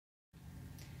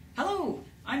Hello,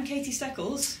 I'm Katie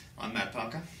Steckles. I'm Matt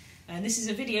Parker. And this is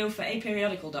a video for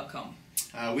Aperiodical.com.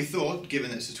 We thought, given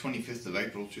it's the 25th of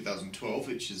April 2012,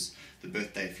 which is the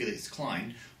birthday of Felix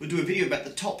Klein, we'd do a video about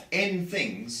the top N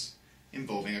things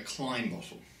involving a Klein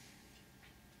bottle.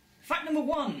 Fact number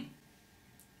 1.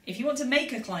 If you want to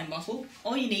make a Klein bottle,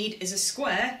 all you need is a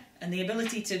square and the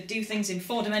ability to do things in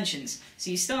 4 dimensions.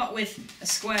 So you start with a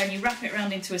square and you wrap it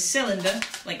around into a cylinder,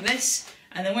 like this,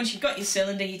 and then once you've got your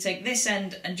cylinder, you take this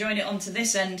end and join it onto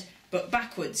this end, but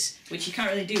backwards, which you can't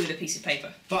really do with a piece of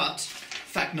paper. But,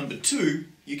 fact number 2,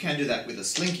 you can do that with a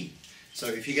slinky. So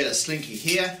if you get a slinky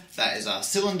here, that is our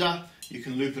cylinder, you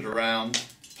can loop it around,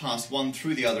 pass one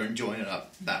through the other and join it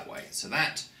up that way. So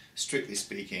that, strictly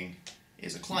speaking,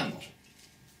 is a Klein bottle.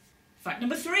 Fact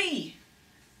number 3.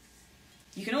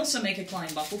 You can also make a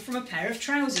Klein bottle from a pair of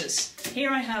trousers. Here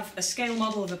I have a scale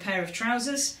model of a pair of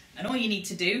trousers, and all you need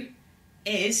to do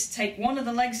is take one of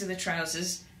the legs of the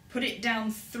trousers, put it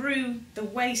down through the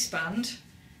waistband,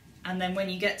 and then when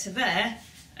you get to there,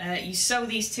 you sew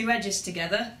these 2 edges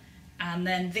together, and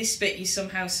then this bit you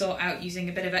somehow sort out using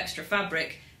a bit of extra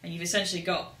fabric, and you've essentially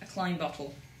got a Klein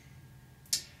bottle.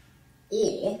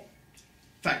 Or,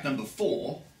 fact number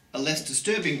 4, a less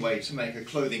disturbing way to make a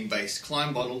clothing-based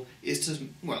Klein bottle is to,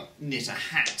 well, knit a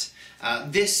hat.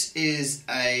 This is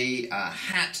a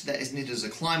hat that is knit as a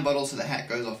Klein bottle, so the hat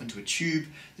goes off into a tube.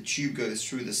 The tube goes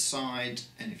through the side,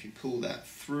 and if you pull that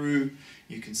through,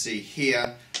 you can see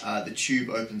here the tube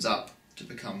opens up to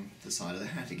become the side of the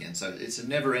hat again. So it's a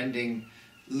never-ending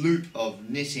loop of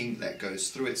knitting that goes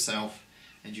through itself,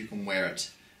 and you can wear it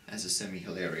as a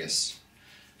semi-hilarious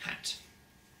hat.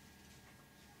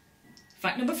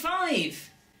 Fact number 5.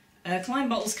 Klein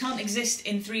bottles can't exist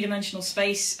in 3-dimensional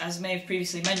space, as I may have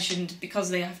previously mentioned, because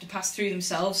they have to pass through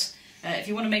themselves. If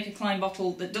you want to make a Klein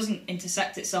bottle that doesn't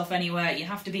intersect itself anywhere, you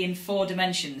have to be in 4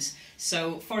 dimensions.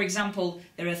 So, for example,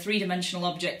 there are 3-dimensional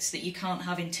objects that you can't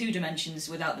have in 2 dimensions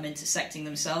without them intersecting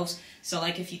themselves. So,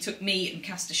 like if you took me and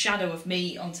cast a shadow of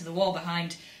me onto the wall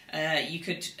behind, I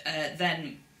could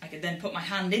then put my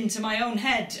hand into my own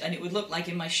head, and it would look like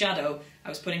in my shadow I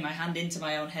was putting my hand into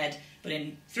my own head. But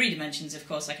in 3 dimensions, of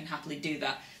course, I can happily do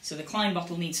that. So the Klein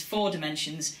bottle needs 4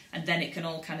 dimensions, and then it can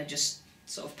all kind of just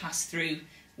sort of pass through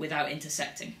without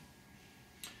intersecting.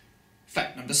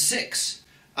 Fact number 6.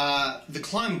 The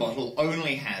Klein bottle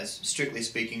only has, strictly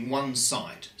speaking, one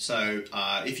side. So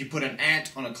if you put an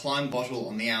ant on a Klein bottle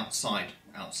on the outside,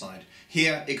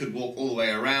 here it could walk all the way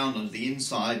around onto the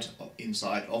inside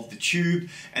of the tube,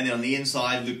 and then on the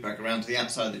inside loop back around to the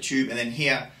outside of the tube, and then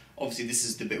here, obviously this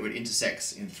is the bit where it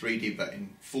intersects in 3D, but in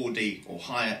 4D or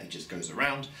higher it just goes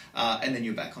around, and then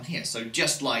you're back on here. So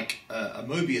just like a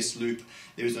Mobius loop,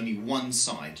 there is only one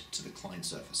side to the Klein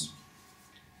surface.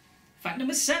 Fact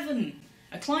number 7.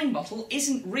 A Klein bottle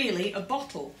isn't really a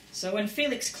bottle. So when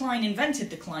Felix Klein invented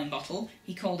the Klein bottle,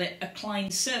 he called it a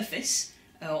Klein surface,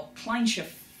 or Kleinsche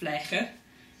Fläche,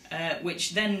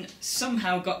 which then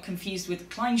somehow got confused with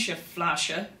Kleinsche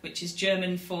Flasche, which is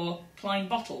German for Klein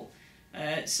bottle.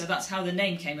 So that's how the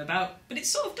name came about, but it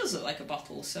sort of does look like a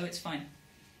bottle, so it's fine.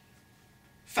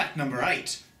 Fact number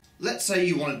 8. Let's say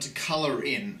you wanted to colour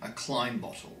in a Klein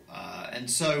bottle, and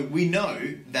so we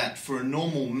know that for a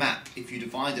normal map, if you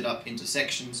divide it up into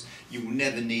sections, you will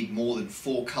never need more than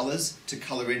 4 colours to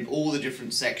colour in all the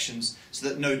different sections, so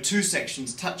that no 2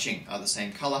 sections touching are the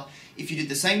same colour. If you did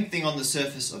the same thing on the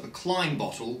surface of a Klein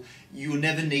bottle, you will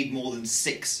never need more than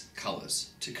 6 colours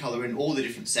to colour in all the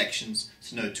different sections,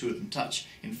 so no 2 of them touch.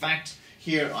 In fact,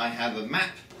 here I have a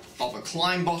map of a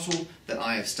Klein bottle that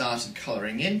I have started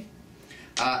colouring in.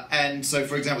 And so,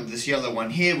 for example, this yellow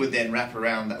one here would then wrap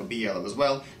around, that would be yellow as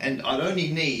well, and I'd only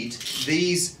need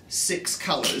these 6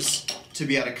 colours to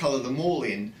be able to colour them all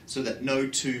in so that no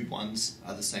 2 ones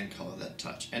are the same colour that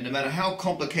touch. And no matter how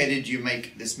complicated you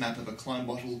make this map of a Klein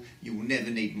bottle, you will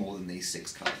never need more than these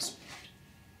 6 colours.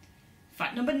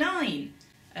 Fact number 9.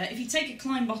 If you take a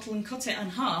Klein bottle and cut it in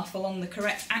half along the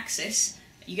correct axis,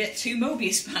 you get 2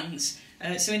 Mobius bands.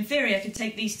 So in theory I could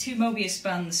take these 2 Mobius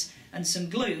bands and some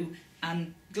glue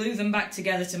and glue them back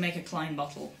together to make a Klein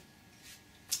bottle.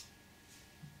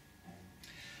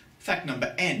 Fact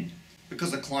number N.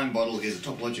 Because a Klein bottle is a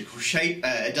topological shape,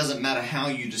 it doesn't matter how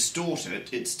you distort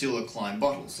it, it's still a Klein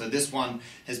bottle. So this one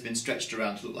has been stretched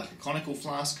around to look like a conical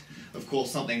flask. Of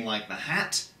course, something like the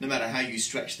hat, no matter how you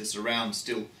stretch this around,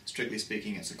 still, strictly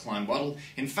speaking, it's a Klein bottle.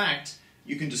 In fact,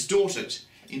 you can distort it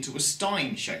into a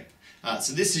Stein shape.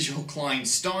 So this is your Klein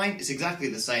Stein. It's exactly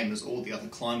the same as all the other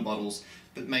Klein bottles,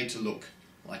 but made to look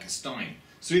like a Stein.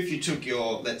 So if you took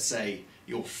your, let's say,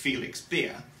 your Felix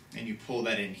beer, and you pour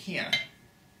that in here,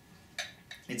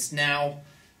 it's now,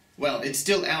 well, it's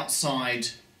still outside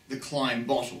the Klein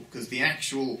bottle, because the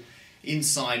actual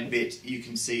inside bit you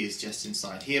can see is just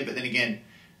inside here, but then again,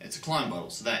 it's a Klein bottle,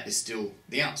 so that is still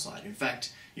the outside. In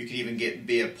fact, you can even get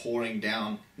beer pouring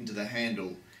down into the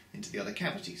handle, into the other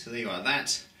cavity. So there you are,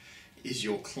 that is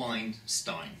your Klein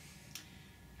Stein.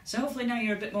 So hopefully now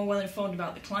you're a bit more well informed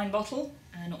about the Klein bottle,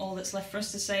 and all that's left for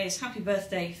us to say is happy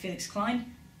birthday, Felix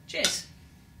Klein. Cheers!